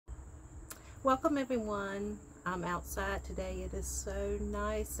Welcome everyone. I'm outside today. It is so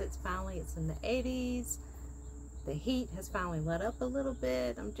nice. It's in the 80s. The heat has finally let up a little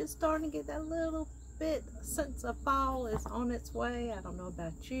bit. I'm just starting to get that little bit sense of fall is on its way. I don't know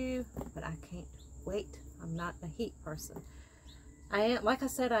about you, but I can't wait. I'm not a heat person. Like I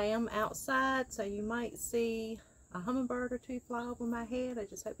said, I am outside, so you might see a hummingbird or two fly over my head. I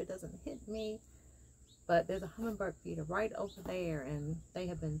just hope it doesn't hit me. But there's a hummingbird feeder right over there, and they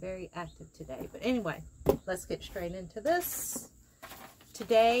have been very active today. But anyway, let's get straight into this.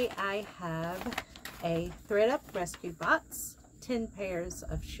 Today I have a thredUP rescue box, 10 pairs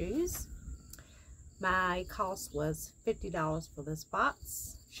of shoes. My cost was $50 for this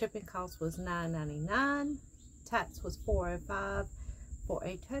box. Shipping cost was $9.99. Tax was $4.05 for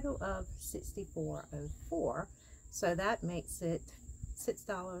a total of $64.04. So that makes it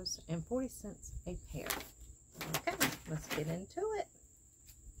 $6.40 a pair. Okay, let's get into it.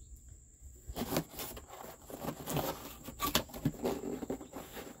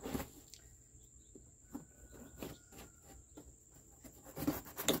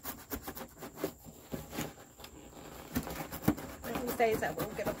 One of these days I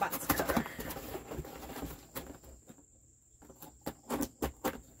will get a box cutter.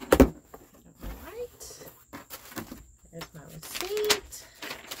 Alright, there's my receipt.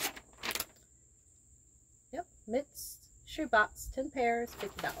 Yep, mixed shoe box, 10 pairs,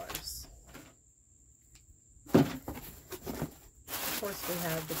 $50. Of course, we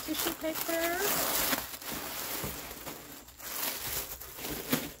have the tissue paper.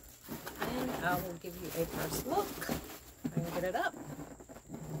 And I will give you a first look. I'm going to get it up.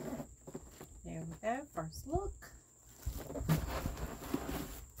 There we go, first look.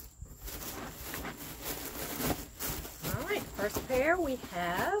 Alright, first pair we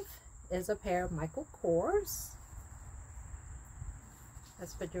have is a pair of Michael Kors.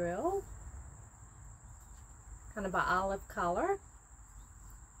 That's for drill. Kind of an olive color.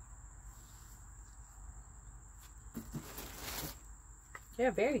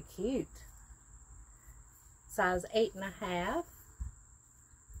 They're very cute. Size 8.5.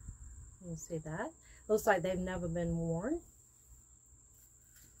 You see that? Looks like they've never been worn.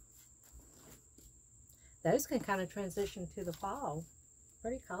 Those can kind of transition to the fall.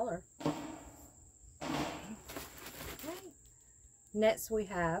 Pretty color. Okay. Next we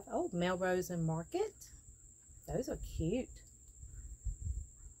have, Melrose and Market. Those are cute.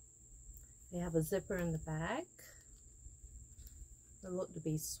 They have a zipper in the back. They look to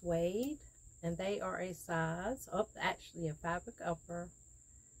be suede. And they are a size, actually a fabric upper,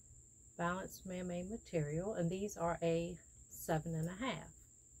 balanced man-made material. And these are a 7.5.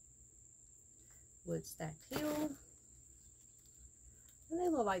 Wood stacked heel. And they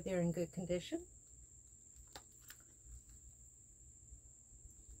look like they're in good condition.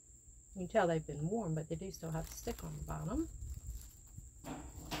 You can tell they've been worn, but they do still have the stick on the bottom.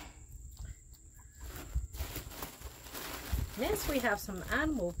 Next we have some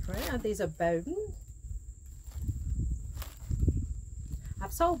animal print. These are Bowden.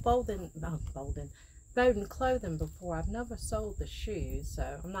 I've sold Bowden clothing before. I've never sold the shoes,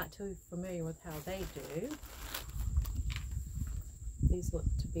 so I'm not too familiar with how they do. These look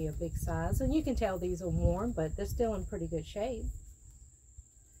to be a big size, and you can tell these are worn, but they're still in pretty good shape.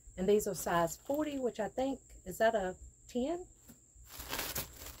 And these are size 40, which I think, is that a 10?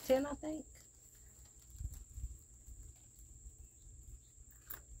 10, I think.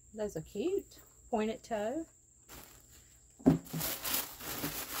 Those are cute. Pointed toe.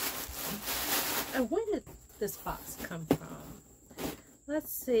 And where did this box come from?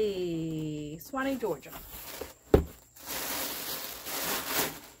 Let's see. Swanee, Georgia. Guys,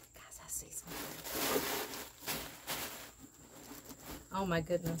 I see something. Oh my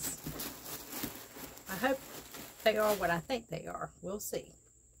goodness. I hope they are what I think they are. We'll see.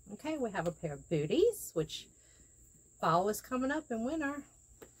 Okay, we have a pair of booties, which fall is coming up in winter.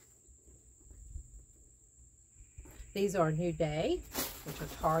 These are New Day, which are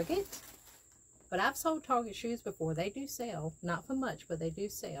Target. But I've sold Target shoes before. They do sell. Not for much, but they do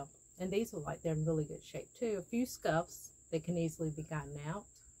sell. And these look like they're in really good shape too. A few scuffs that can easily be gotten out.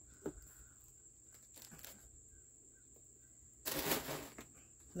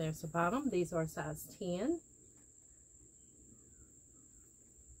 There's the bottom. These are size 10.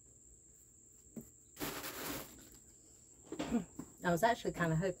 I was actually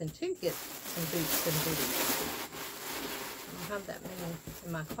kind of hoping to get some boots and booties. I don't have that many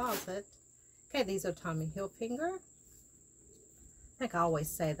in my closet. Okay, these are Tommy Hilfiger. I think I always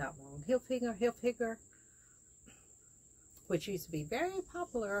say that wrong. Hilfiger, which used to be very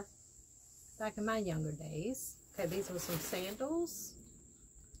popular back in my younger days. Okay, these are some sandals.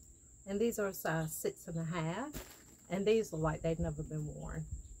 And these are a size 6.5. And these look like they've never been worn.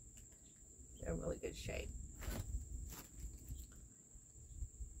 They're in really good shape.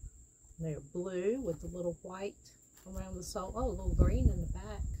 They're blue with a little white around the sole. Oh, a little green in the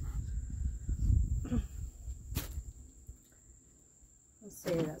back. Let's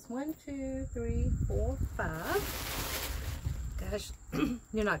see, that's 1, 2, 3, 4, 5. Gosh,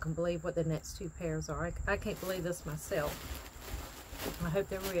 you're not going to believe what the next 2 pairs are. I can't believe this myself. I hope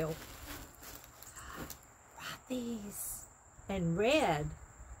they're real. These and red.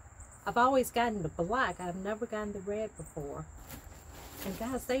 I've always gotten the black. I've never gotten the red before. And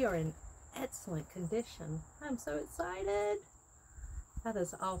guys, they are in excellent condition. I'm so excited. That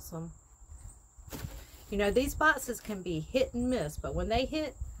is awesome. You know, these boxes can be hit and miss, but when they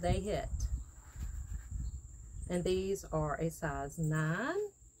hit, they hit. And these are a size 9.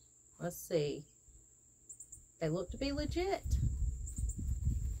 Let's see. They look to be legit.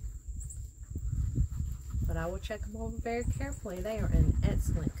 But I will check them over very carefully. They are in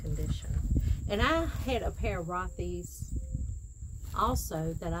excellent condition. And I had a pair of Rothy's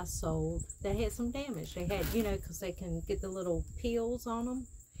also that I sold that had some damage. They had, you know, because they can get the little peels on them.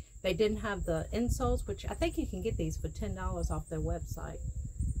 They didn't have the insoles, which I think you can get these for $10 off their website.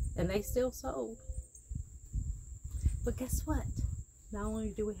 And they still sold. But guess what? Not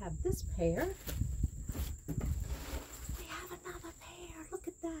only do we have this pair, we have another pair. Look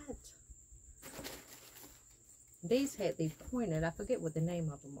at that. These had the pointed, I forget what the name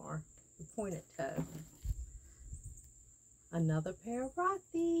of them are, the pointed toe. Another pair of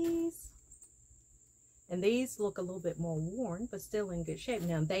Rothy's. And these look a little bit more worn, but still in good shape.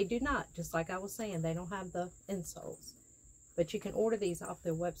 Now, they do not, just like I was saying, they don't have the insoles. But you can order these off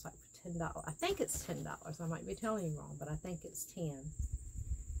their website for $10. I think it's $10. I might be telling you wrong, but I think it's 10.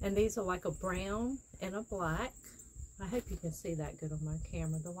 And these are like a brown and a black. I hope you can see that good on my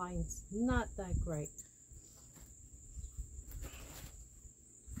camera. The lighting's not that great.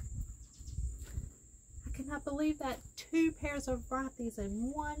 I cannot believe that 2 pairs of Rothy's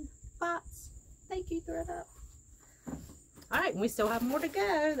in one box. Thank you, thredUP. All right, and we still have more to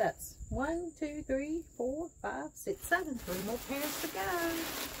go. That's 1, 2, 3, 4, 5, 6, 7. 3 more pairs to go.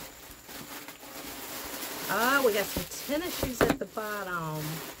 Oh, we got some tennis shoes at the bottom.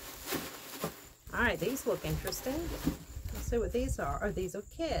 All right, these look interesting. Let's see what these are. Oh, these are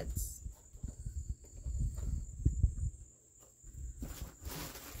kids.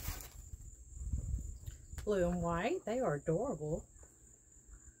 Blue and white. They are adorable.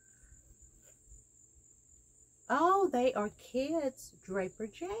 Oh, they are kids Draper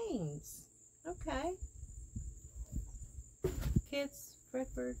James. Okay. Kids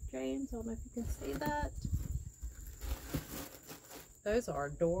Draper James. I don't know if you can see that. Those are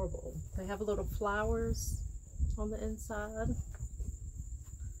adorable. They have little flowers on the inside.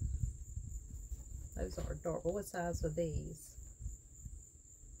 Those are adorable. What size are these?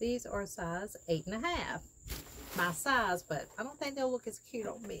 These are size 8.5. My size, but I don't think they'll look as cute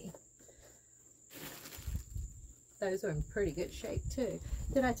on me. Those are in pretty good shape too.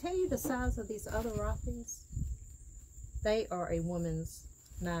 Did I tell you the size of these other Rothy's? They are a woman's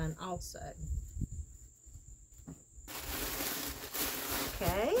 9 also.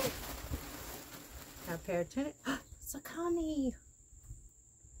 Okay. Got a pair of tennis. Sakani.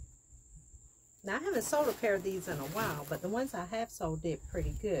 Now, I haven't sold a pair of these in a while, but the ones I have sold did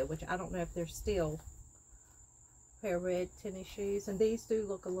pretty good, which I don't know if they're still a pair of red tennis shoes. And these do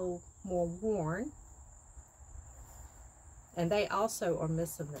look a little more worn. And they also are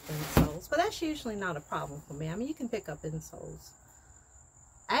missing the insoles, but that's usually not a problem for me. I mean, you can pick up insoles.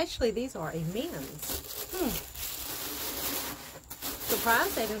 Actually, these are a men's.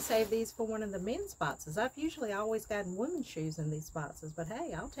 Surprised they didn't save these for one of the men's boxes. I've usually always gotten women's shoes in these boxes, but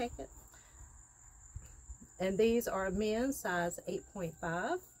hey, I'll take it. And these are men's size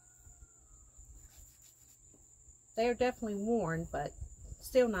 8.5. They are definitely worn, but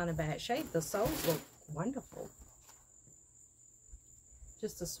still not in bad shape. The soles look wonderful.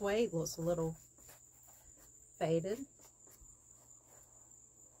 Just the suede looks a little faded.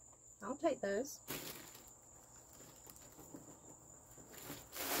 I'll take those.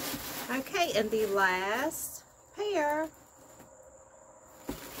 Okay, and the last pair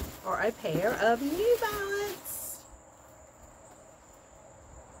are a pair of New Balance.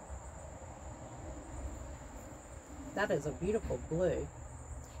 That is a beautiful blue.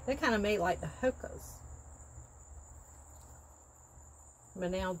 They're kind of made like the Hokas.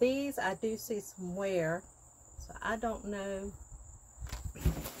 But now these, I do see some wear, so I don't know.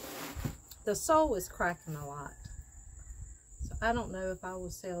 The sole is cracking a lot. So I don't know if I will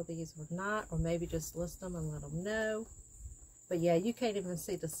sell these or not, or maybe just list them and let them know. But yeah, you can't even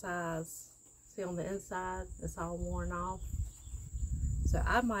see the size. See on the inside, it's all worn off. So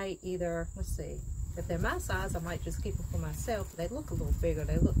I might either, let's see, if they're my size, I might just keep them for myself. They look a little bigger.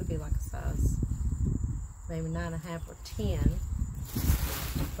 They look to be like a size maybe 9.5 or 10.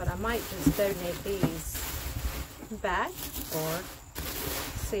 But I might just donate these back or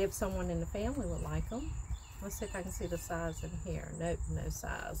see if someone in the family would like them. Let's see if I can see the size in here. Nope, no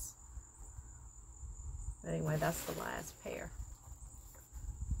size. Anyway, that's the last pair.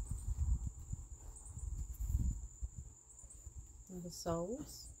 And the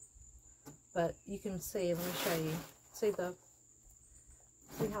soles. But you can see, let me show you. See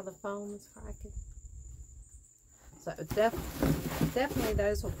how the foam is cracking? So definitely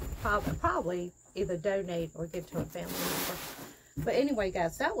those will probably either donate or give to a family member. But anyway,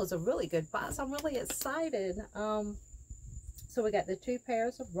 guys, that was a really good box. I'm really excited. So we got the 2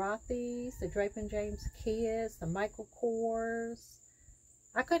 pairs of Rothy's, the Draper & James Kids, the Michael Kors.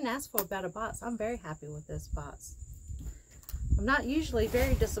 I couldn't ask for a better box. I'm very happy with this box. I'm not usually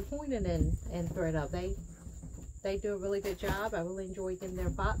very disappointed in thredUP. They do a really good job. I really enjoy getting their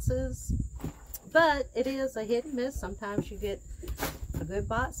boxes. But it is a hit and miss. Sometimes you get a good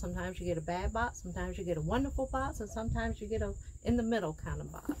box, sometimes you get a bad box, sometimes you get a wonderful box, and sometimes you get a in the middle kind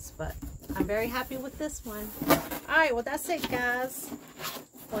of box. But I'm very happy with this one. Alright, well that's it, guys.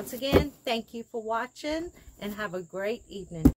 Once again, thank you for watching and have a great evening.